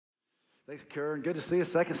Thanks, Kirt. Good to see you.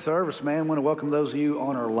 Second service, man. I want to welcome those of you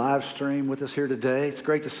on our live stream with us here today. It's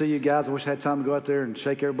great to see you guys. I wish I had time to go out there and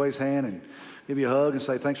shake everybody's hand and give you a hug and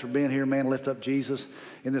say thanks for being here, man. Lift up Jesus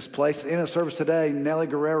in this place. At the end of the service today, Nellie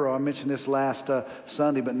Guerrero, I mentioned this last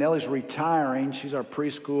Sunday, but Nellie's retiring. She's our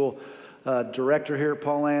preschool director here at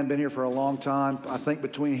Paulann, been here for a long time. I think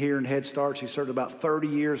between here and Head Start, she served about 30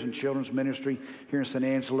 years in children's ministry here in San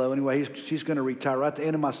Angelo. Anyway, she's going to retire. Right at the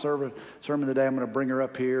end of my sermon today, I'm going to bring her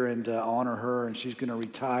up here and honor her, and she's going to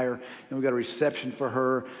retire. And we've got a reception for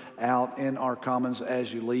her out in our commons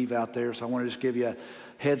as you leave out there. So I want to just give you a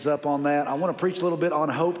heads up on that. I want to preach a little bit on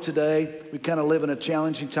hope today. We kind of live in a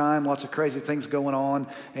challenging time, lots of crazy things going on,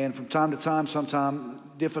 and from time to time, sometimes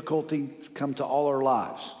difficulties come to all our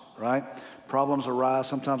lives. Right? Problems arise,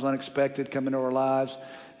 sometimes unexpected, come into our lives.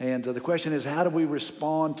 And the question is, how do we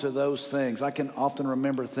respond to those things? I can often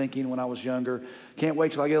remember thinking when I was younger, can't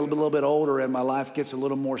wait till I get a little bit older and my life gets a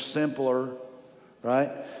little more simpler,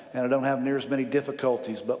 right? And I don't have near as many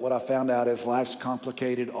difficulties. But what I found out is life's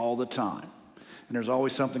complicated all the time. And there's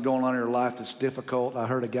always something going on in your life that's difficult. I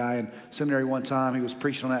heard a guy in seminary one time, he was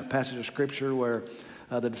preaching on that passage of scripture where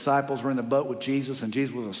the disciples were in the boat with Jesus and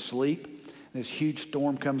Jesus was asleep. This huge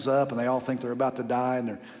storm comes up, and they all think they're about to die, and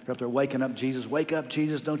they're up there waking up Jesus. Wake up,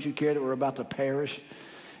 Jesus, don't you care that we're about to perish?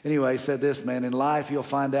 Anyway, he said this, man, in life you'll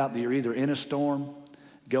find out that you're either in a storm,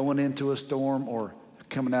 going into a storm, or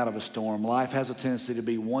coming out of a storm. Life has a tendency to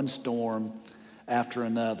be one storm after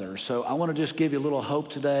another. So I want to just give you a little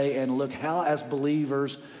hope today and look how, as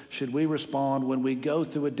believers, should we respond when we go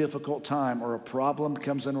through a difficult time or a problem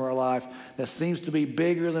comes into our life that seems to be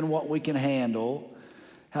bigger than what we can handle.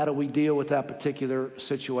 How do we deal with that particular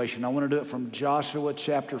situation? I want to do it from Joshua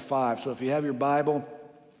chapter 5. So if you have your Bible,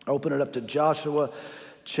 open it up to Joshua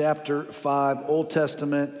chapter 5, Old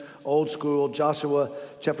Testament, old school, Joshua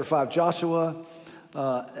chapter 5. Joshua,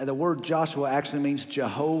 the word Joshua actually means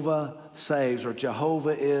Jehovah saves, or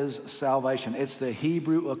Jehovah is salvation. It's the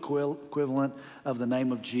Hebrew equivalent of the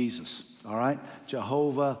name of Jesus, all right?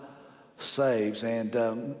 Jehovah saves.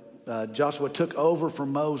 And Joshua took over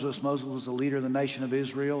from Moses. Moses was the leader of the nation of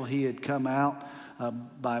Israel. He had come out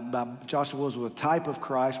Joshua was a type of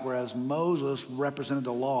Christ, whereas Moses represented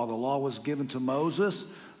the law. The law was given to Moses,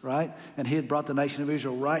 right? And he had brought the nation of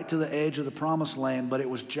Israel right to the edge of the promised land, but it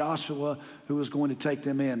was Joshua who was going to take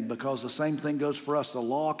them in, because the same thing goes for us. The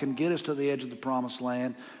law can get us to the edge of the promised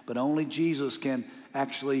land, but only Jesus can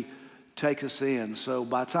actually take us in. So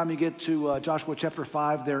by the time you get to Joshua chapter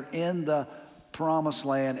 5, they're in the promised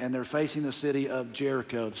land, and they're facing the city of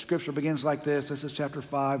Jericho. The scripture begins like this. This is chapter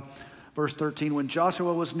 5, verse 13. When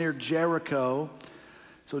Joshua was near Jericho,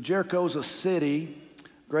 so Jericho is a city,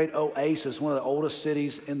 great oasis, one of the oldest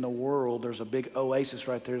cities in the world. There's a big oasis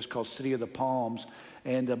right there. It's called City of the Palms.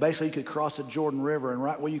 And basically you could cross the Jordan River, and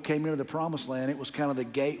right where you came into the promised land, it was kind of the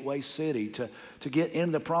gateway city. To get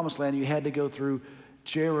into the promised land, you had to go through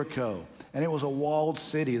Jericho. And it was a walled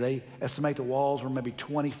city. They estimate the walls were maybe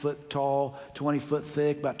 20 foot tall, 20 foot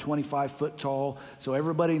thick, about 25 foot tall. So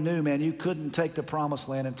everybody knew, man, you couldn't take the promised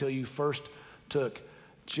land until you first took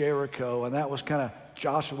Jericho. And that was kind of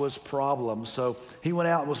Joshua's problem. So he went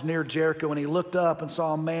out and was near Jericho, and he looked up and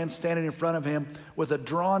saw a man standing in front of him with a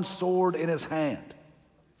drawn sword in his hand.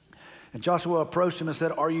 And Joshua approached him and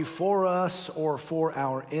said, "Are you for us or for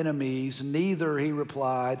our enemies?" "Neither," he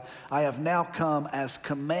replied. "I have now come as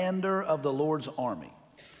commander of the Lord's army."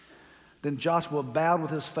 Then Joshua bowed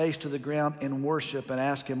with his face to the ground in worship and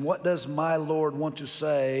asked him, "What does my Lord want to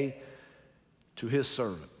say to his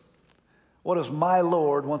servant?" What does my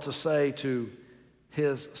Lord want to say to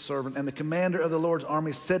his servant? And the commander of the Lord's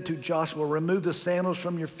army said to Joshua, "Remove the sandals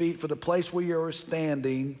from your feet, for the place where you are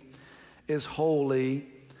standing is holy."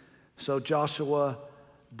 So Joshua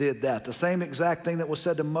did that. The same exact thing that was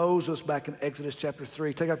said to Moses back in Exodus chapter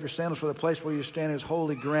 3. Take off your sandals, for the place where you stand is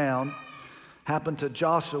holy ground. Happened to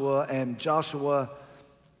Joshua, and Joshua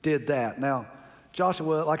did that. Now,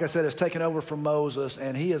 Joshua, like I said, has taken over from Moses,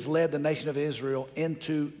 and he has led the nation of Israel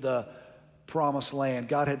into the promised land.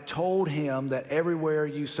 God had told him that everywhere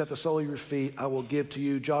you set the sole of your feet, I will give to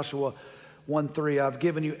you. Joshua 1:3, I've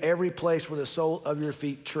given you every place where the sole of your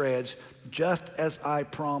feet treads, just as I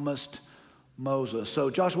promised Moses. So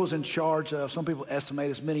Joshua's in charge of, some people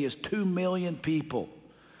estimate, as many as 2 million people.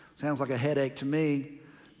 Sounds like a headache to me.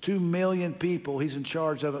 2 million people he's in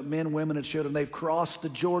charge of, it, men, women, and children. They've crossed the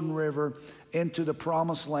Jordan River into the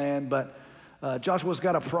promised land, but Joshua's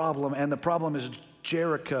got a problem, and the problem is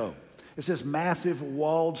Jericho. It's this massive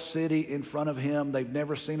walled city in front of him. They've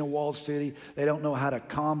never seen a walled city. They don't know how to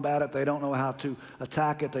combat it. They don't know how to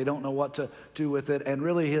attack it. They don't know what to do with it. And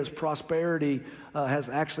really his prosperity has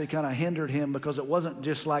actually kind of hindered him, because it wasn't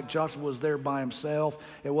just like Joshua was there by himself.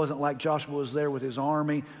 It wasn't like Joshua was there with his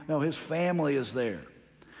army. No, his family is there.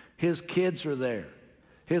 His kids are there.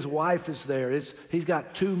 His wife is there. He's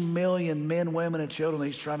got 2 million men, women, and children that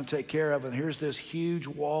he's trying to take care of. And here's this huge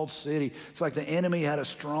walled city. It's like the enemy had a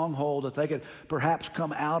stronghold that they could perhaps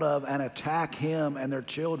come out of and attack him and their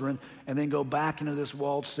children, and then go back into this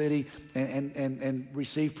walled city and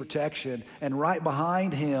receive protection. And right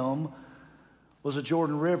behind him was a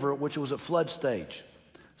Jordan River, which was at flood stage.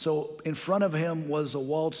 So in front of him was a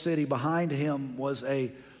walled city. Behind him was a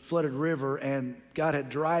flooded river, and God had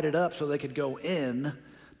dried it up so they could go in.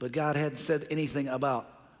 But God hadn't said anything about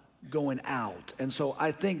going out. And so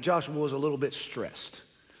I think Joshua was a little bit stressed.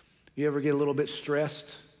 You ever get a little bit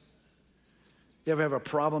stressed? You ever have a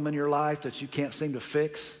problem in your life that you can't seem to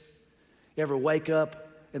fix? You ever wake up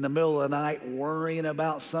in the middle of the night worrying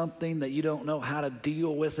about something that you don't know how to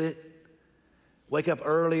deal with it? Wake up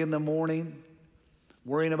early in the morning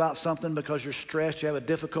worrying about something because you're stressed, you have a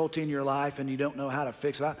difficulty in your life, and you don't know how to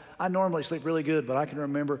fix it. I normally sleep really good, but I can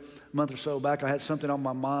remember a month or so back, I had something on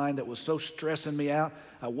my mind that was so stressing me out.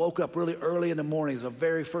 I woke up really early in the morning. It was the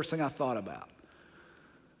very first thing I thought about.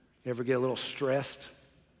 You ever get a little stressed?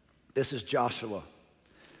 This is Joshua.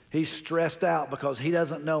 He's stressed out because he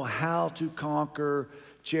doesn't know how to conquer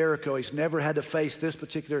Jericho. He's never had to face this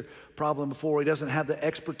particular problem before. He doesn't have the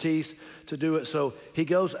expertise to do it. So he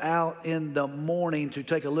goes out in the morning to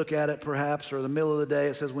take a look at it, perhaps, or the middle of the day.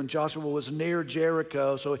 It says when Joshua was near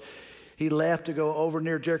Jericho, so he left to go over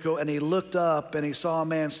near Jericho, and he looked up and he saw a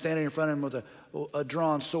man standing in front of him with a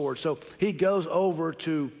drawn sword. So he goes over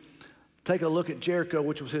to take a look at Jericho,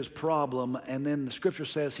 which was his problem, and then the scripture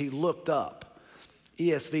says he looked up.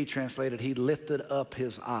 ESV translated, he lifted up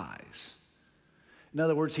his eyes. In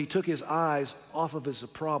other words, he took his eyes off of his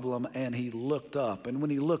problem and he looked up. And when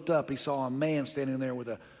he looked up, he saw a man standing there with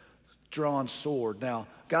a drawn sword. Now,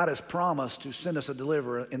 God has promised to send us a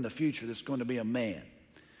deliverer in the future that's going to be a man.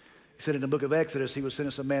 He said in the book of Exodus, he would send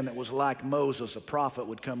us a man that was like Moses. A prophet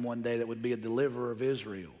would come one day that would be a deliverer of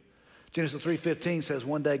Israel. Genesis 3:15 says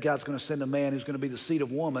one day God's going to send a man who's going to be the seed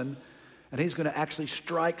of woman, and he's going to actually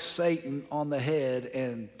strike Satan on the head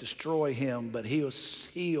and destroy him, but his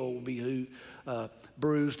heel will be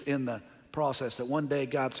bruised in the process. That one day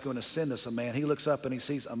God's going to send us a man. He looks up and he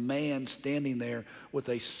sees a man standing there with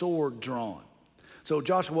a sword drawn. So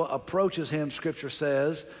Joshua approaches him, scripture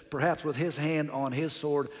says, perhaps with his hand on his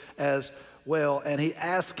sword as well. And he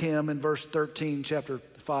asks him in verse 13, chapter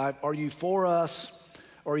 5, are you for us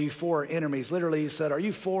or are you for our enemies? Literally he said, are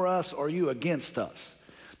you for us or are you against us?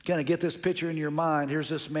 Kind of get this picture in your mind. Here's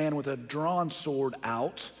this man with a drawn sword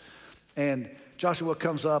out, and Joshua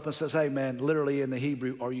comes up and says, hey man, literally in the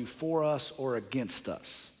Hebrew, are you for us or against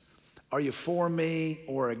us? Are you for me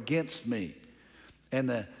or against me? And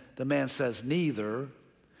the man says, neither.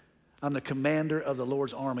 I'm the commander of the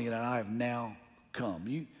Lord's army and I have now come.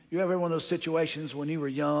 You ever one of those situations when you were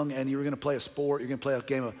young and you were going to play a sport, you're going to play a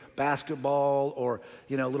game of basketball or,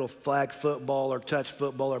 a little flag football or touch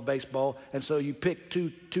football or baseball, and so you pick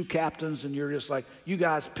two captains and you're just like, you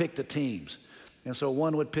guys pick the teams. And so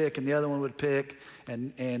one would pick and the other one would pick.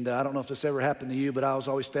 And I don't know if this ever happened to you, but I was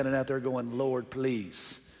always standing out there going, Lord,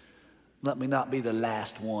 please, let me not be the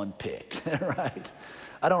last one picked, right?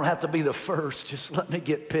 I don't have to be the first. Just let me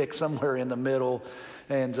get picked somewhere in the middle.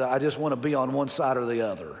 And I just want to be on one side or the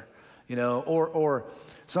other, or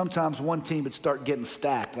sometimes one team would start getting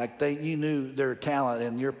stacked. Like you knew their talent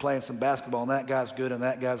and you're playing some basketball and that guy's good and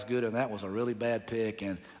that guy's good and that was a really bad pick.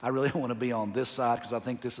 And I really want to be on this side because I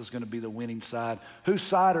think this is going to be the winning side. Whose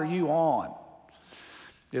side are you on?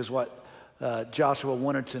 Is what Joshua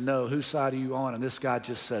wanted to know. Whose side are you on? And this guy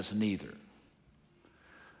just says neither.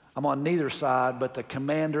 I'm on neither side, but the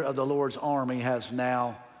commander of the Lord's army has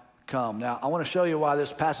now come. Now, I want to show you why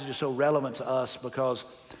this passage is so relevant to us, because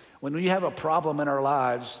when we have a problem in our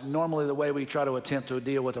lives, normally the way we try to attempt to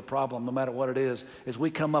deal with a problem, no matter what it is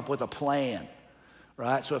we come up with a plan,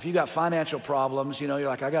 right? So if you got financial problems, you're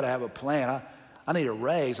like, I got to have a plan. I need a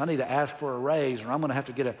raise. I need to ask for a raise, or I'm going to have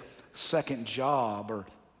to get a second job, or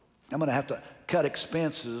I'm going to have to cut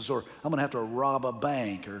expenses, or I'm going to have to rob a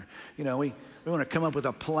bank, or, we want to come up with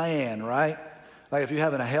a plan, right? Like if you're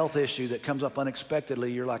having a health issue that comes up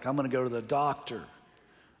unexpectedly, you're like, I'm going to go to the doctor.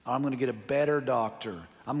 I'm going to get a better doctor.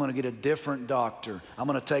 I'm going to get a different doctor. I'm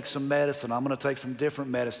going to take some medicine. I'm going to take some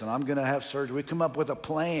different medicine. I'm going to have surgery. We come up with a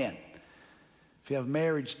plan. If you have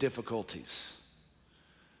marriage difficulties,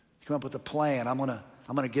 you come up with a plan. I'm going to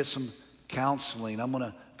to get some counseling. I'm going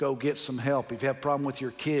to go get some help. If you have a problem with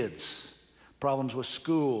your kids, problems with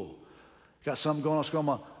school, got something going on at school,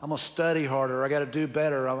 I'm going to study harder. I got to do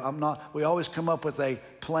better. We always come up with a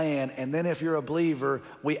plan, and then if you're a believer,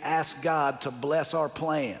 we ask God to bless our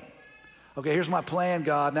plan. Okay, here's my plan,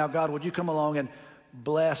 God. Now, God, would you come along and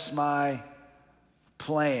bless my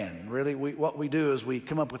plan? Really, what we do is we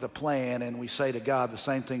come up with a plan, and we say to God the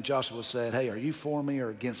same thing Joshua said, hey, are you for me or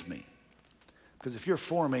against me? Because if you're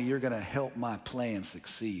for me, you're going to help my plan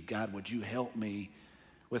succeed. God, would you help me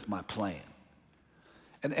with my plan?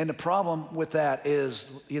 And the problem with that is,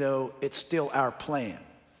 it's still our plan.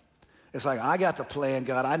 It's like, I got the plan,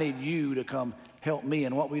 God. I need you to come help me.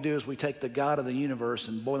 And what we do is we take the God of the universe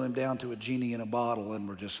and boil him down to a genie in a bottle, and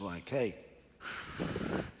we're just like, hey,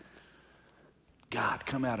 God,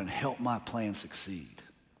 come out and help my plan succeed.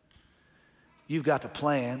 You've got the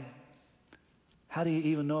plan. How do you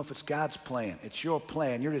even know if it's God's plan? It's your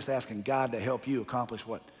plan. You're just asking God to help you accomplish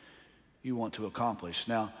what you want to accomplish.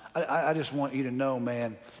 Now, I just want you to know,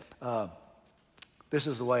 man, this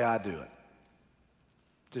is the way I do it.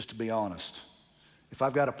 Just to be honest. If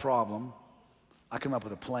I've got a problem, I come up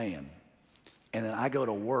with a plan, and then I go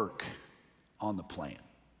to work on the plan.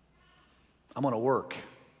 I'm going to work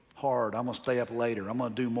hard. I'm going to stay up later. I'm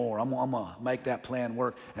going to do more. I'm going to make that plan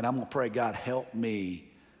work, and I'm going to pray, God, help me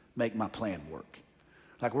make my plan work.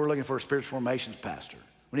 Like we're looking for a spiritual formations pastor.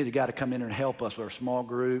 We need a guy to come in and help us with our small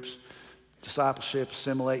groups, discipleship,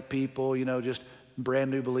 assimilate people, just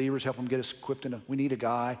brand new believers, help them get us equipped we need a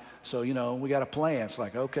guy. So, we got a plan. It's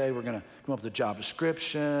like, okay, we're going to come up with a job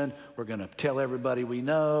description. We're going to tell everybody we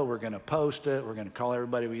know. We're going to post it. We're going to call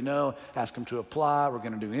everybody we know, ask them to apply. We're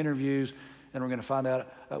going to do interviews, and we're going to find out,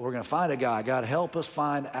 we're going to find a guy. God, help us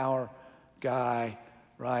find our guy,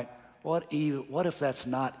 right? What if that's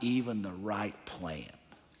not even the right plan?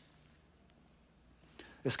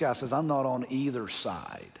 This guy says, I'm not on either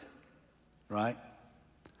side, right?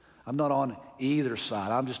 I'm not on either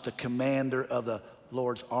side. I'm just a commander of the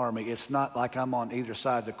Lord's army. It's not like I'm on either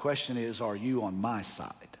side. The question is, are you on my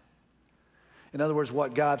side? In other words,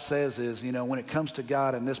 what God says is, when it comes to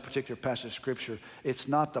God in this particular passage of Scripture, it's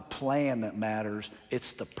not the plan that matters,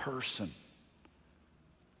 it's the person.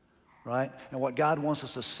 Right? And what God wants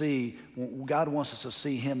us to see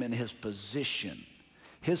him in his position.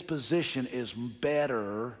 His position is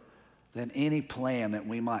better than any plan that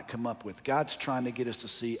we might come up with. God's trying to get us to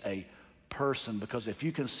see a person, because if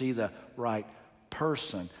you can see the right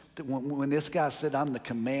person, when this guy said, I'm the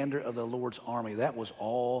commander of the Lord's army, that was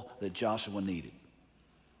all that Joshua needed,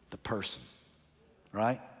 the person,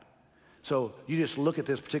 right? So you just look at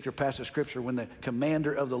this particular passage of Scripture. When the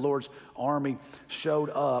commander of the Lord's army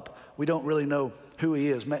showed up, we don't really know who he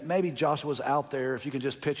is. Maybe Joshua's out there, if you can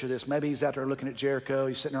just picture this. Maybe he's out there looking at Jericho.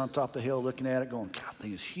 He's sitting there on top of the hill looking at it going, God, that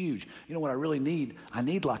thing is huge. You know what I really need? I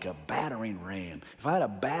need like a battering ram. If I had a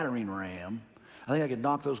battering ram, I think I could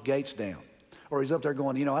knock those gates down. Or he's up there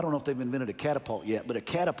going, I don't know if they've invented a catapult yet, but a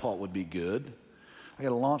catapult would be good. I got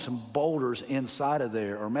to launch some boulders inside of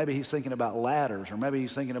there. Or maybe he's thinking about ladders, or maybe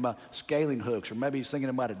he's thinking about scaling hooks, or maybe he's thinking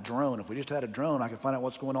about a drone. If we just had a drone, I could find out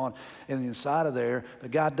what's going on in the inside of there. But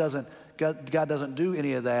God doesn't do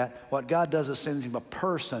any of that. What God does is send him a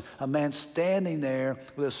person, a man standing there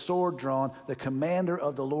with a sword drawn, the commander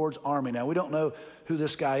of the Lord's army. Now, we don't know who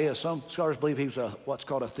this guy is. Some scholars believe he was what's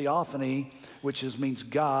called a theophany, which means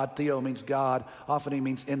God. Theo means God. Ophany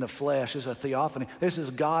means in the flesh. This is a theophany. This is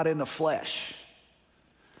God in the flesh.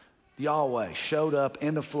 Yahweh showed up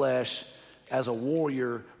in the flesh as a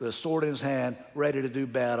warrior with a sword in his hand, ready to do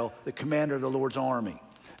battle, the commander of the Lord's army.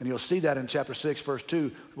 And you'll see that in chapter 6, verse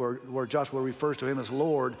 2, where Joshua refers to him as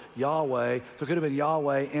Lord, Yahweh. So it could have been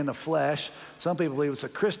Yahweh in the flesh. Some people believe it's a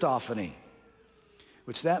Christophany,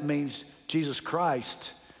 which that means Jesus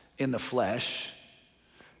Christ in the flesh,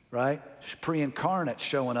 right? Pre-incarnate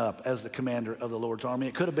showing up as the commander of the Lord's army.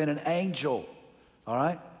 It could have been an angel, all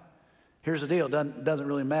right? Here's the deal. It doesn't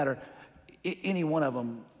really matter. Any one of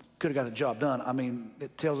them could have got the job done. I mean,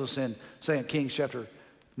 it tells us in 2 Kings chapter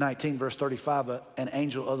 19, verse 35, an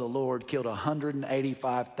angel of the Lord killed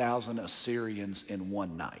 185,000 Assyrians in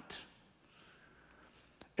one night.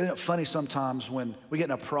 Isn't it funny sometimes when we get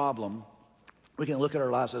in a problem, we can look at our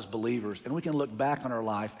lives as believers, and we can look back on our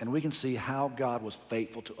life, and we can see how God was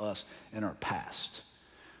faithful to us in our past.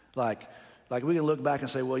 Like we can look back and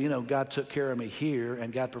say, well, God took care of me here,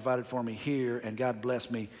 and God provided for me here, and God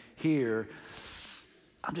blessed me here.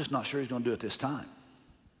 I'm just not sure he's going to do it this time.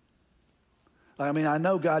 I mean, I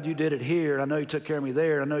know, God, you did it here. I know you took care of me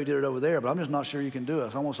there. I know you did it over there, but I'm just not sure you can do it.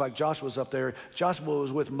 It's almost like Joshua's up there. Joshua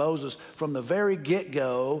was with Moses from the very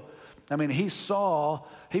get-go I mean,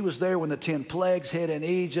 he was there when the 10 plagues hit in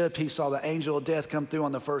Egypt. He saw the angel of death come through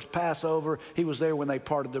on the first Passover. He was there when they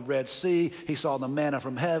parted the Red Sea. He saw the manna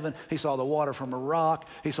from heaven. He saw the water from a rock.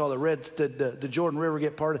 He saw the Jordan River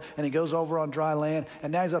get parted, and he goes over on dry land,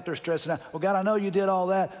 and now he's up there stressing out. Well, God, I know you did all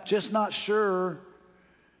that, just not sure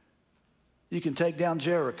you can take down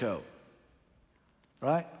Jericho,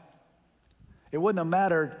 right? It wouldn't have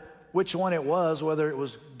mattered which one it was, whether it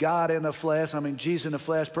was God in the flesh, I mean, Jesus in the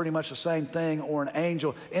flesh, pretty much the same thing, or an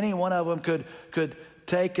angel. Any one of them could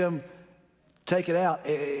take it out.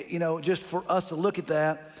 You know, just for us to look at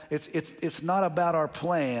that, it's not about our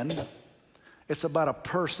plan. It's about a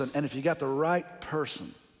person. And if you got the right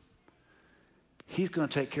person, he's going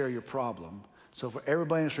to take care of your problem. So for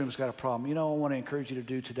everybody in this room that's got a problem, you know what I want to encourage you to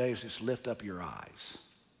do today is just lift up your eyes.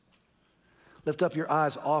 Lift up your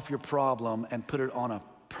eyes off your problem and put it on a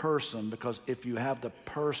person, because if you have the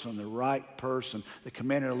person, the right person, the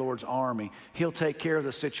commander of the Lord's army, he'll take care of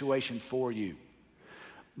the situation for you.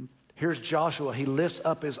 Here's Joshua. He lifts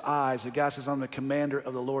up his eyes. The guy says, I'm the commander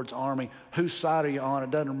of the Lord's army. Whose side are you on? It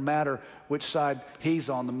doesn't matter which side he's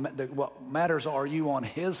on. What matters, are you on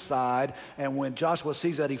his side? And when Joshua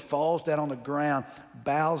sees that, he falls down on the ground,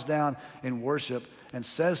 bows down in worship, and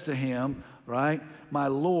says to him, right, my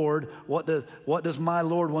Lord, what does my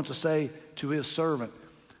Lord want to say to his servant?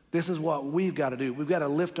 This is what we've got to do. We've got to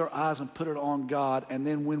lift our eyes and put it on God. And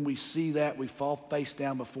then when we see that, we fall face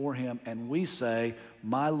down before him and we say,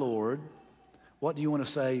 my Lord, what do you want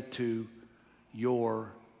to say to your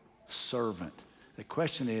servant? The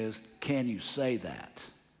question is, can you say that?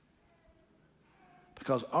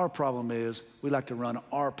 Because our problem is we like to run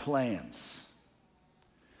our plans.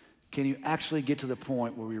 Can you actually get to the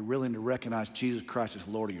point where you're willing to recognize Jesus Christ as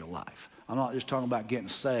Lord of your life? I'm not just talking about getting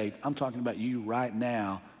saved. I'm talking about you right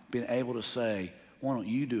now being able to say, why don't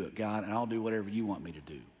you do it, God, and I'll do whatever you want me to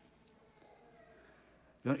do.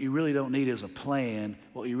 What you really don't need is a plan.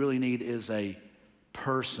 What you really need is a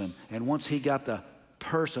person. And once he got the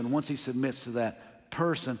person, once he submits to that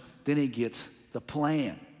person, then he gets the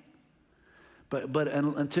plan. But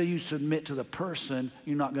until you submit to the person,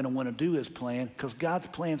 you're not going to want to do his plan, because God's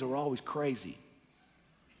plans are always crazy.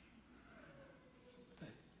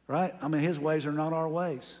 Right? I mean, his ways are not our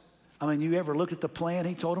ways. I mean, you ever look at the plan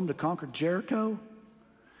he told him to conquer Jericho?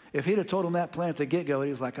 If he'd have told him that plan at the get-go, he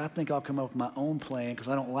was like, I think I'll come up with my own plan because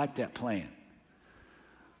I don't like that plan.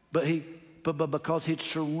 But because he'd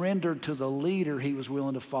surrendered to the leader, he was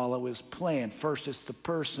willing to follow his plan. First it's the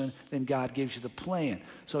person, then God gives you the plan.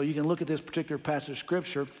 So you can look at this particular passage of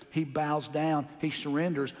Scripture. He bows down, he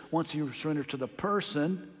surrenders. Once he surrenders to the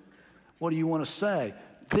person, what do you want to say?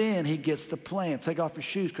 Then he gets the plan. Take off your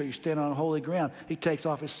shoes because you're standing on holy ground. He takes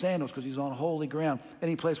off his sandals because he's on holy ground.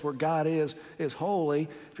 Any place where God is holy.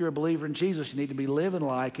 If you're a believer in Jesus, you need to be living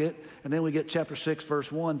like it. And then we get chapter 6,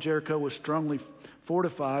 verse 1. Jericho was strongly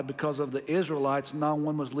fortified because of the Israelites. No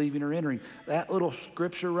one was leaving or entering. That little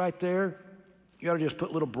scripture right there, you ought to just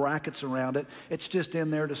put little brackets around it. It's just in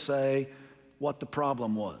there to say what the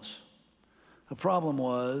problem was. The problem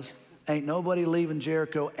was, ain't nobody leaving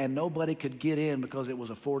Jericho, and nobody could get in because it was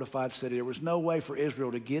a fortified city. There was no way for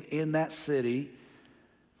Israel to get in that city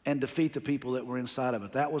and defeat the people that were inside of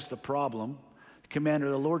it. That was the problem. The commander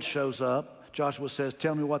of the Lord shows up. Joshua says,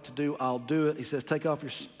 tell me what to do, I'll do it. He says, take off your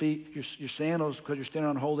feet, your sandals, because you're standing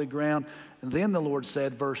on holy ground. And then the Lord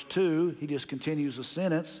said, verse 2, he just continues the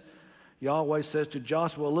sentence. Yahweh says to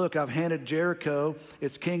Joshua, look, I've handed Jericho,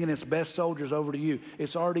 its king and its best soldiers over to you.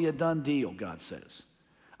 It's already a done deal, God says.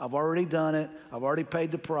 I've already done it. I've already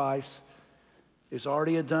paid the price. It's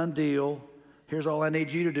already a done deal. Here's all I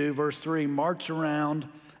need you to do. Verse 3, march around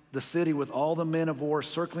the city with all the men of war,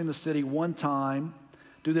 circling the city one time.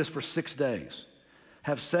 Do this for 6 days.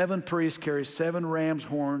 Have 7 priests carry 7 ram's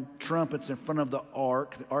horn trumpets in front of the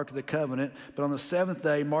Ark of the Covenant. But on the 7th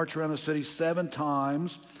day, march around the city 7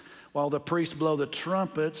 times while the priests blow the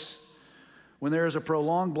trumpets. When there is a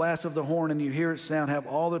prolonged blast of the horn and you hear it sound, have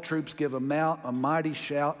all the troops give a mighty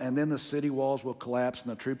shout, and then the city walls will collapse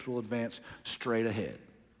and the troops will advance straight ahead.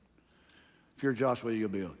 If you're Joshua, you'll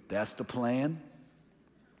be like, that's the plan?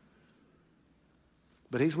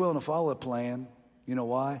 But he's willing to follow the plan. You know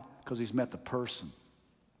why? Because he's met the person.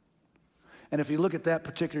 And if you look at that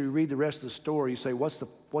particular, you read the rest of the story, you say, what's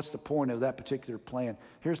the point of that particular plan?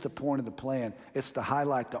 Here's the point of the plan. It's to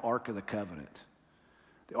highlight the Ark of the Covenant.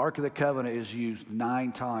 The Ark of the Covenant is used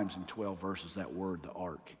 9 times in 12 verses, that word, the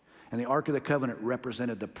Ark. And the Ark of the Covenant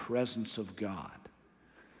represented the presence of God.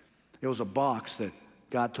 It was a box that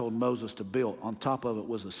God told Moses to build. On top of it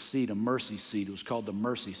was a seat, a mercy seat. It was called the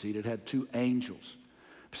mercy seat. It had 2 angels.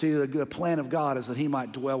 See, the plan of God is that he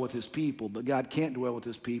might dwell with his people, but God can't dwell with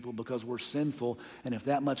his people because we're sinful, and if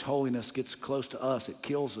that much holiness gets close to us, it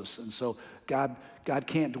kills us. And so God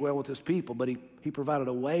can't dwell with his people, but he provided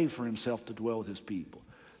a way for himself to dwell with his people.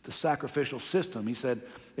 The sacrificial system, he said,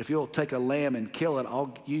 if you'll take a lamb and kill it,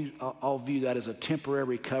 I'll view that as a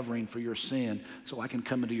temporary covering for your sin so I can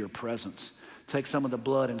come into your presence. Take some of the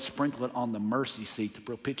blood and sprinkle it on the mercy seat, the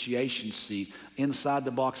propitiation seat. Inside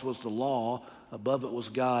the box was the law. Above it was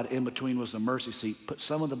God. In between was the mercy seat. Put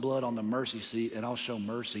some of the blood on the mercy seat, and I'll show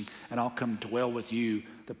mercy, and I'll come dwell with you.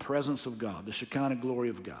 The presence of God, the Shekinah glory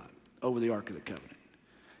of God over the Ark of the Covenant.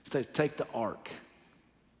 He says, take the Ark.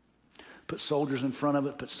 Put soldiers in front of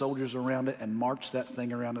it, put soldiers around it, and march that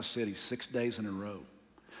thing around the city 6 days in a row.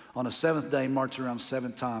 On the seventh day, march around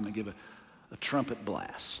 7 times and give a trumpet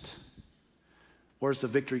blast. Where's the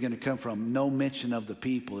victory going to come from? No mention of the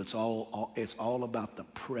people. It's all about the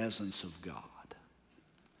presence of God.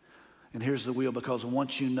 And here's the wheel, because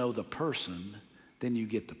once you know the person, then you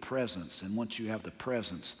get the presence. And once you have the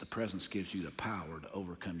presence gives you the power to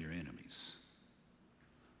overcome your enemies.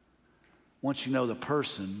 Once you know the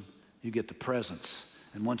person, you get the presence.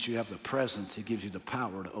 And once you have the presence, it gives you the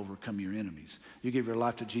power to overcome your enemies. You give your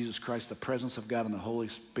life to Jesus Christ, the presence of God and the Holy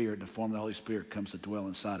Spirit, the form of the Holy Spirit comes to dwell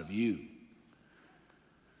inside of you.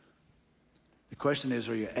 The question is,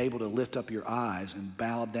 are you able to lift up your eyes and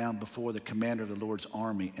bow down before the commander of the Lord's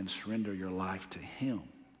army and surrender your life to him?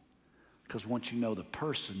 Because once you know the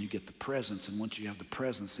person, you get the presence. And once you have the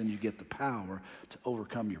presence, then you get the power to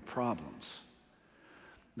overcome your problems.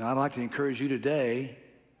 Now, I'd like to encourage you today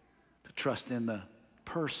to trust in the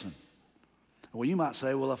person. Well, you might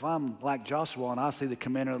say, well, if I'm like Joshua and I see the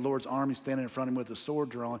commander of the Lord's army standing in front of him with a sword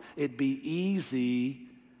drawn, it'd be easy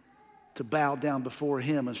to bow down before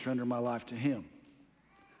him and surrender my life to him.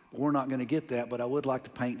 We're not going to get that, but I would like to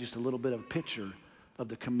paint just a little bit of a picture of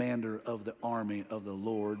the commander of the army of the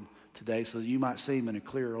Lord today so that you might see him in a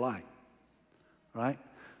clearer light, right?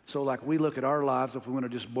 So like we look at our lives, if we want to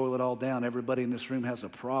just boil it all down, everybody in this room has a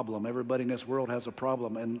problem. Everybody in this world has a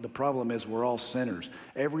problem, and the problem is we're all sinners.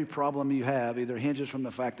 Every problem you have either hinges from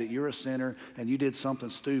the fact that you're a sinner and you did something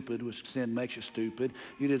stupid, which sin makes you stupid.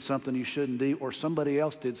 You did something you shouldn't do, or somebody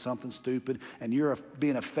else did something stupid, and you're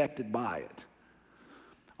being affected by it.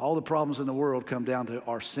 All the problems in the world come down to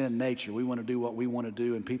our sin nature. We want to do what we want to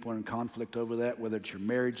do, and people are in conflict over that, whether it's your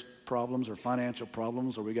marriage problems or financial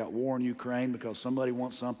problems, or we got war in Ukraine because somebody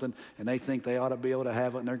wants something and they think they ought to be able to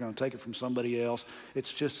have it and they're going to take it from somebody else.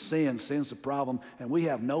 It's just sin. Sin's the problem, and we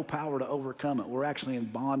have no power to overcome it. We're actually in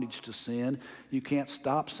bondage to sin. You can't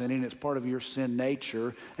stop sinning. It's part of your sin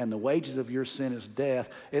nature, and the wages of your sin is death.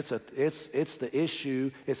 It's the issue.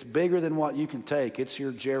 It's bigger than what you can take. It's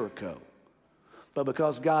your Jericho. But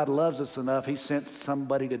because God loves us enough, he sent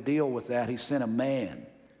somebody to deal with that. He sent a man.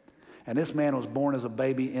 And this man was born as a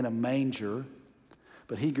baby in a manger,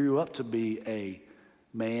 but he grew up to be a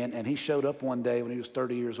man, and he showed up one day when he was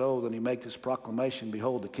 30 years old, and he made this proclamation,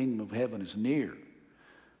 behold, the kingdom of heaven is near.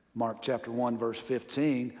 Mark chapter 1, verse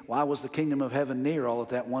 15. Why was the kingdom of heaven near all at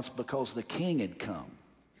that once? Because the king had come.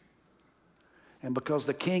 And because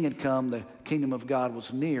the king had come, the kingdom of God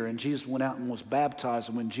was near. And Jesus went out and was baptized.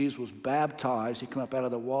 And when Jesus was baptized, he came up out of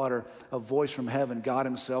the water. A voice from heaven, God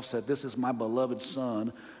himself said, this is my beloved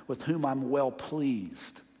Son, with whom I'm well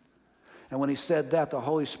pleased. And when he said that, the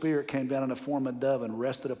Holy Spirit came down in the form of a dove and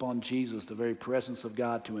rested upon Jesus, the very presence of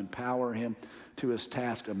God, to empower him to his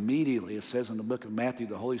task. Immediately, it says in the book of Matthew,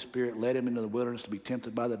 the Holy Spirit led him into the wilderness to be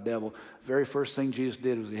tempted by the devil. Very first thing Jesus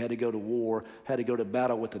did was he had to go to war, had to go to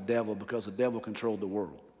battle with the devil, because the devil controlled the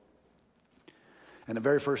world. And the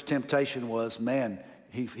very first temptation was, man,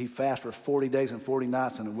 he fasted for 40 days and 40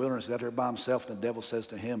 nights in the wilderness out there by himself, and the devil says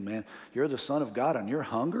to him, man, you're the Son of God and you're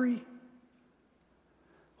hungry?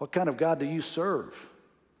 What kind of God do you serve?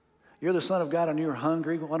 You're the Son of God and you're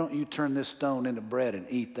hungry. Why don't you turn this stone into bread and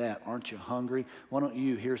eat that? Aren't you hungry? Why don't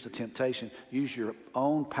you, here's the temptation, use your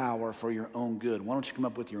own power for your own good? Why don't you come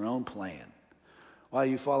up with your own plan? Why are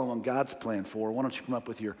you following God's plan for? Why don't you come up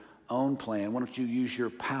with your own plan? Why don't you use your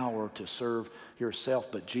power to serve yourself?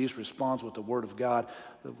 But Jesus responds with the word of God.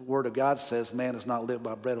 The word of God says man does not live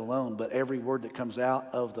by bread alone, but every word that comes out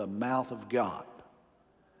of the mouth of God.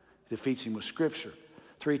 Defeats him with Scripture.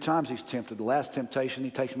 3 times he's tempted. The last temptation,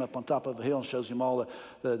 he takes him up on top of a hill and shows him all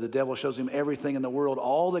the devil shows him everything in the world,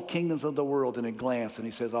 all the kingdoms of the world in a glance. And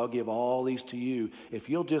he says, I'll give all these to you if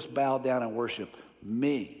you'll just bow down and worship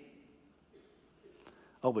me.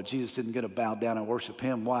 Oh, but Jesus didn't get to bow down and worship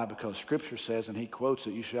him. Why? Because Scripture says, and he quotes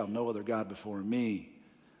it, you shall have no other God before me.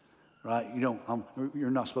 Right?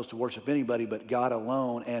 You're not supposed to worship anybody but God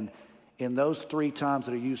alone. And in those 3 times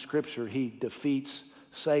that he used Scripture, he defeats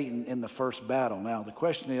Satan in the first battle. Now, the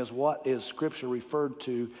question is, what is Scripture referred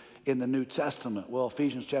to in the New Testament? Well,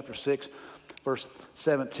 Ephesians chapter 6, verse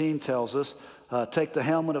 17 tells us, take the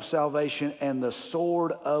helmet of salvation and the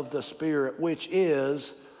sword of the Spirit, which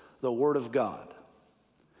is the Word of God.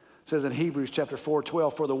 It says in Hebrews chapter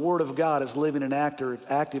 4:12, for the Word of God is living and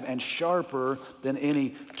active and sharper than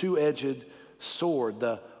any two-edged sword.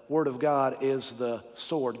 The Word of God is the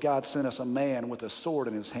sword. God sent us a man with a sword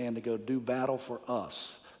in his hand to go do battle for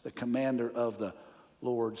us, the commander of the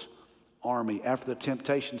Lord's army. After the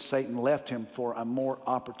temptation, Satan left him for a more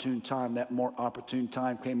opportune time. That more opportune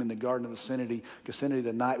time came in the Garden of Gethsemane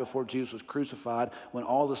the night before Jesus was crucified, when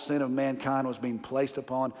all the sin of mankind was being placed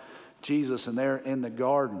upon Jesus. And there in the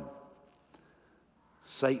garden,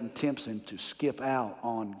 Satan tempts him to skip out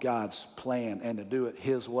on God's plan and to do it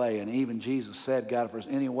his way. And even Jesus said, God, if there's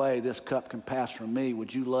any way this cup can pass from me,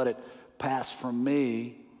 would you let it pass from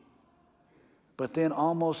me? But then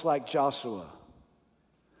almost like Joshua,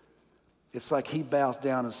 it's like he bows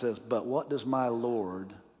down and says, but what does my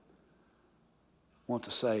Lord want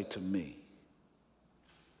to say to me?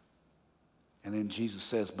 And then Jesus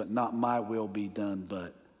says, but not my will be done,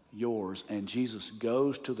 but yours. And Jesus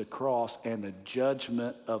goes to the cross, and the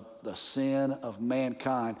judgment of the sin of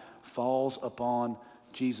mankind falls upon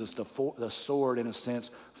Jesus. The sword, in a sense,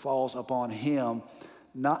 falls upon him,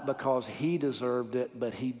 not because he deserved it,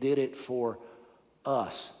 but he did it for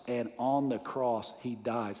us. And on the cross, he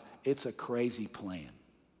dies. It's a crazy plan.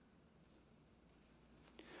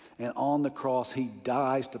 And on the cross, he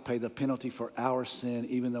dies to pay the penalty for our sin,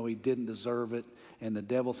 even though he didn't deserve it. And the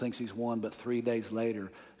devil thinks he's won, but 3 days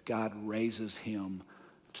later, God raises him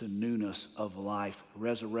to newness of life,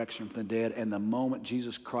 resurrection from the dead. And the moment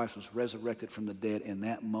Jesus Christ was resurrected from the dead, in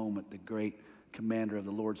that moment, the great commander of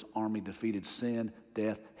the Lord's army defeated sin,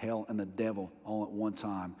 death, hell, and the devil all at one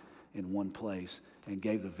time in one place and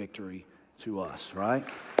gave the victory to us, right?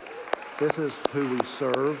 This is who we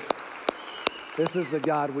serve. This is the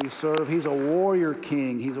God we serve. He's a warrior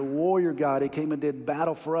king. He's a warrior God. He came and did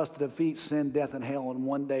battle for us to defeat sin, death, and hell. And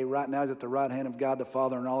one day, right now, he's at the right hand of God the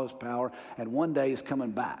Father in all his power. And one day, he's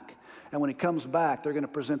coming back. And when he comes back, they're going to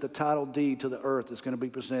present the title deed to the earth. It's going to be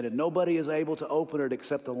presented. Nobody is able to open it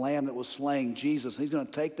except the Lamb that was slain, Jesus. He's going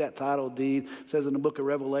to take that title deed, it says in the book of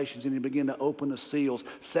Revelations, and he begin to open the seals.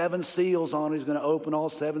 7 seals on it. He's going to open all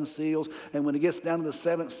 7 seals. And when he gets down to the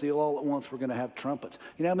 7th seal, all at once, we're going to have trumpets.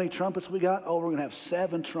 You know how many trumpets we got? Oh, we're going to have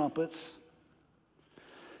 7 trumpets.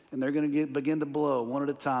 And they're going to begin to blow one at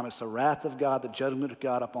a time. It's the wrath of God, the judgment of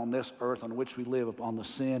God upon this earth on which we live, upon the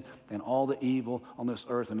sin and all the evil on this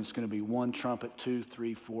earth. And it's going to be 1 trumpet, 2,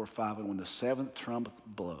 3, 4, 5. And when the 7th trumpet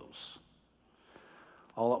blows,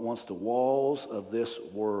 all at once the walls of this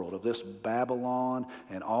world, of this Babylon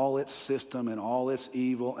and all its system and all its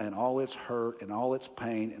evil and all its hurt and all its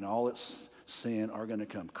pain and all its sin are going to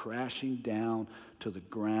come crashing down to the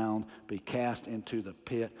ground, be cast into the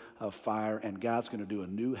pit of fire, and God's going to do a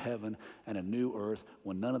new heaven and a new earth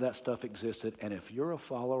when none of that stuff existed. And if you're a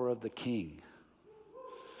follower of the King,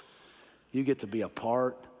 you get to be a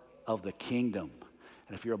part of the kingdom.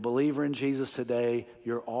 And if you're a believer in Jesus today,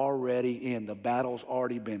 you're already in. The battle's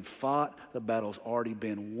already been fought. The battle's already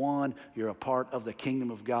been won. You're a part of the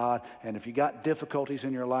kingdom of God. And if you got difficulties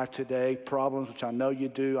in your life today, problems, which I know you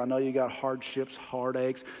do, I know you got hardships,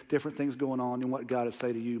 heartaches, different things going on, and what God would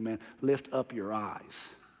say to you, man, lift up your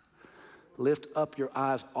eyes. Lift up your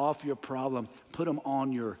eyes off your problem. Put them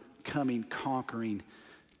on your coming, conquering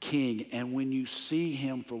King. And when you see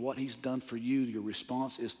him for what he's done for you, your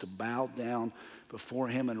response is to bow down before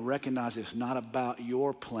him and recognize it's not about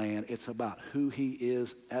your plan, it's about who he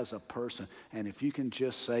is as a person. And if you can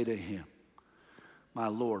just say to him, my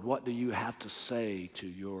Lord, what do you have to say to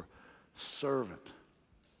your servant?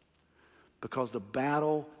 Because the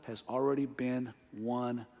battle has already been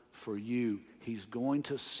won for you. He's going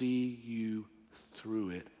to see you through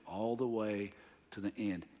it all the way to the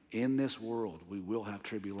end. In this world, we will have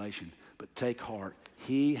tribulation, but take heart.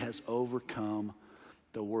 He has overcome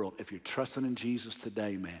the world. If you're trusting in Jesus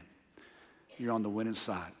today, man, you're on the winning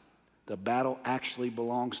side. The battle actually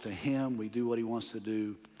belongs to him. We do what he wants to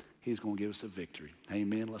do. He's going to give us a victory.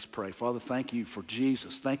 Amen. Let's pray. Father, thank you for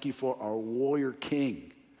Jesus. Thank you for our warrior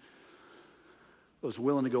king who was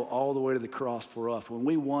willing to go all the way to the cross for us. When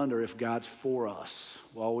we wonder if God's for us,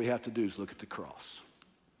 well, all we have to do is look at the cross.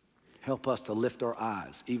 Help us to lift our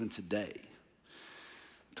eyes, even today,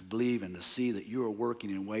 to believe and to see that you are working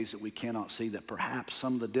in ways that we cannot see, that perhaps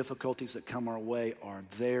some of the difficulties that come our way are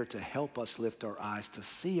there to help us lift our eyes to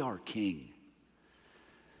see our King.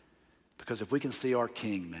 Because if we can see our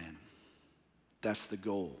King, man, that's the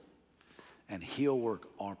goal. And he'll work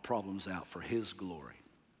our problems out for his glory.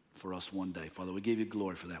 for us one day. Father, we give you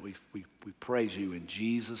glory for that. We praise you in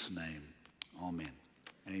Jesus' name. Amen.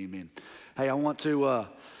 Amen. Hey, I want to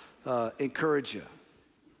encourage you.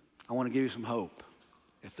 I want to give you some hope.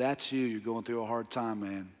 If that's you, you're going through a hard time,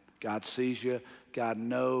 man. God sees you. God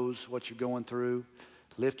knows what you're going through.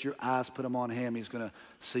 Lift your eyes, put them on him. He's going to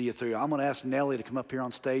see you through. I'm going to ask Nellie to come up here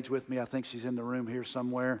on stage with me. I think she's in the room here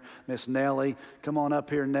somewhere. Miss Nellie, come on up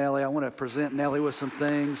here, Nellie. I want to present Nellie with some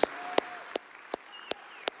things.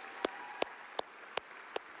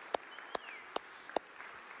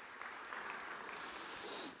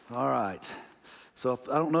 All right. So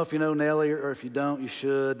I don't know if you know Nellie, or if you don't, you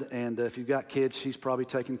should. And if you've got kids, she's probably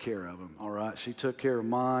taking care of them, all right? She took care of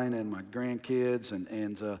mine and my grandkids.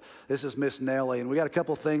 And this is Miss Nellie. And we got a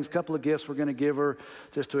couple of gifts we're going to give her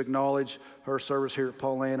just to acknowledge her service here at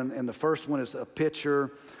Paulann. And the first one is a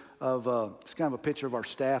picture of, it's kind of a picture of our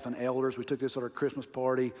staff and elders. We took this at our Christmas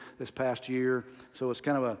party this past year. So it's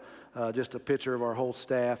kind of just a picture of our whole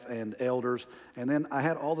staff and elders. And then I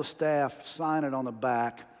had all the staff sign it on the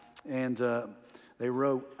back. And they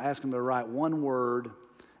asked them to write one word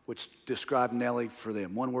which described Nellie for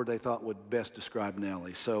them. One word they thought would best describe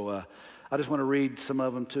Nellie. So I just want to read some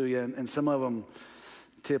of them to you. And some of them,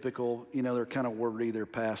 typical, they're kind of wordy. They're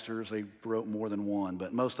pastors. They wrote more than one.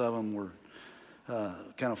 But most of them were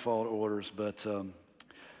kind of followed orders. But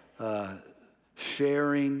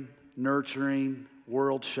sharing, nurturing,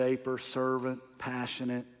 world shaper, servant,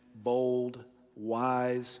 passionate, bold,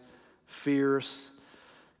 wise, fierce,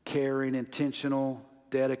 caring, intentional,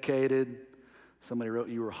 dedicated. Somebody wrote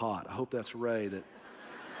you were hot. I hope that's Ray. That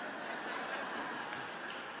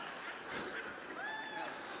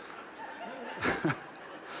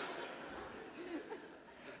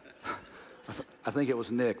I think it was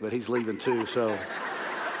Nick, but he's leaving too, so.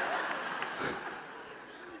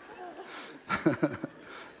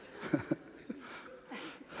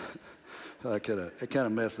 I kind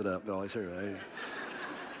of messed it up, guys. Here,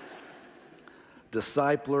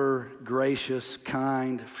 discipler, gracious,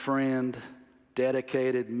 kind, friend,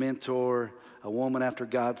 dedicated, mentor, a woman after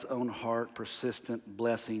God's own heart, persistent,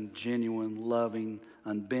 blessing, genuine, loving,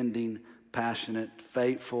 unbending, passionate,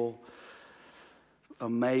 faithful,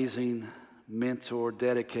 amazing, mentor,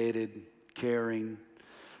 dedicated, caring,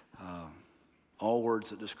 all words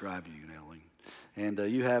that describe you, Nellie. And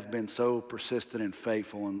you have been so persistent and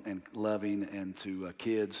faithful and loving and to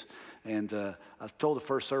kids. And I told the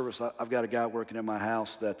first service, I've got a guy working in my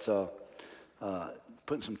house that's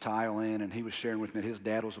putting some tile in, and he was sharing with me that his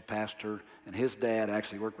dad was a pastor, and his dad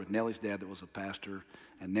actually worked with Nellie's dad that was a pastor,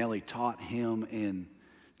 and Nellie taught him in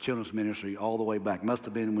children's ministry all the way back. Must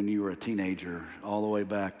have been when you were a teenager, all the way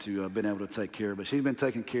back to being able to take care of. But she's been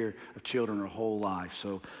taking care of children her whole life.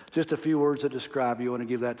 So just a few words that describe you. I want to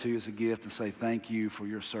give that to you as a gift and say thank you for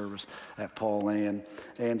your service at Paulann.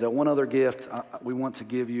 And one other gift we want to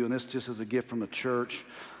give you, and this just is a gift from the church,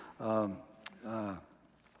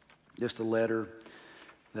 just a letter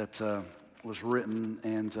that was written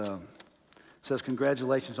and says,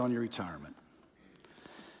 congratulations on your retirement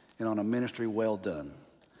and on a ministry well done.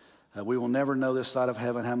 We will never know this side of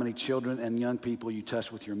heaven how many children and young people you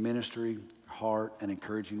touched with your ministry, heart, and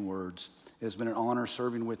encouraging words. It has been an honor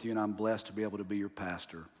serving with you, and I'm blessed to be able to be your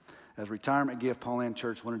pastor. As a retirement gift, Paulann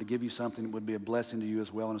Church wanted to give you something that would be a blessing to you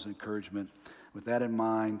as well and as encouragement. With that in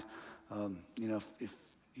mind, if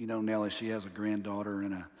you know Nellie, she has a granddaughter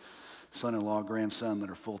and a son-in-law, grandson that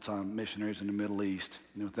are full-time missionaries in the Middle East.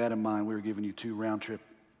 And with that in mind, we were giving you 2 round-trip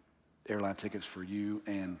airline tickets for you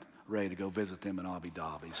and Ray to go visit them in Abu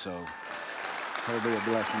Dhabi. So it'll be a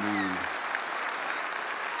blessing to you.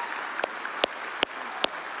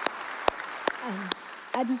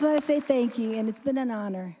 I just want to say thank you, and it's been an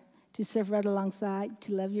honor to serve right alongside,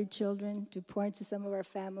 to love your children, to pour into some of our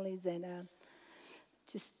families, and I'm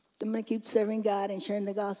going to keep serving God and sharing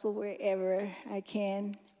the gospel wherever I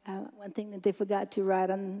can. One thing that they forgot to write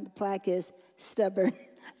on the plaque is stubborn.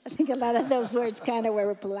 I think a lot of those words kind of were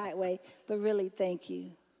a polite way, but really thank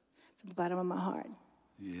you from the bottom of my heart.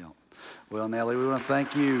 Yeah. Well, Nellie, we want to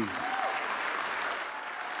thank you.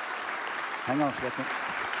 Hang on a second.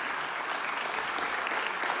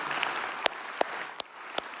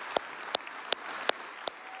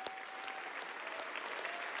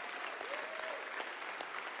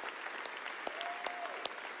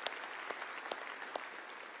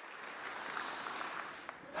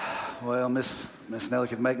 Well, Miss Nellie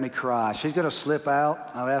could make me cry. She's going to slip out.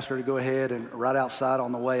 I've asked her to go ahead and right outside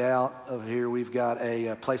on the way out of here, we've got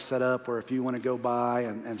a place set up where if you want to go by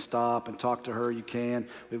and stop and talk to her, you can.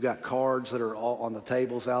 We've got cards that are all on the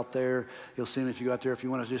tables out there. You'll see them if you go out there. If you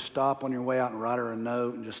want to just stop on your way out and write her a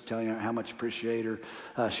note and just tell her how much you appreciate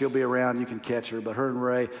her. She'll be around. You can catch her. But her and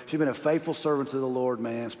Ray, she's been a faithful servant to the Lord,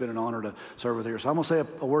 man. It's been an honor to serve with her. So I'm going to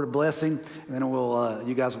say a word of blessing, and then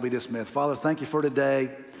you guys will be dismissed. Father, thank you for today.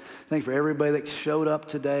 Thank you for everybody that showed up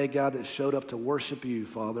today, God, that showed up to worship you,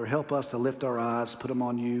 Father. Help us to lift our eyes, put them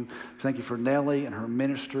on you. Thank you for Nellie and her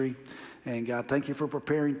ministry. And God, thank you for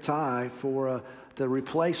preparing Ty to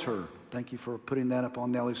replace her. Thank you for putting that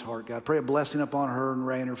upon Nellie's heart, God. Pray a blessing upon her and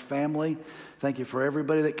Ray and her family. Thank you for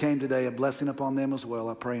everybody that came today, a blessing upon them as well.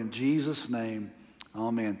 I pray in Jesus' name,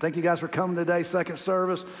 amen. Thank you guys for coming today, second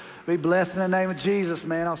service. Be blessed in the name of Jesus,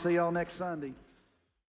 man. I'll see y'all next Sunday.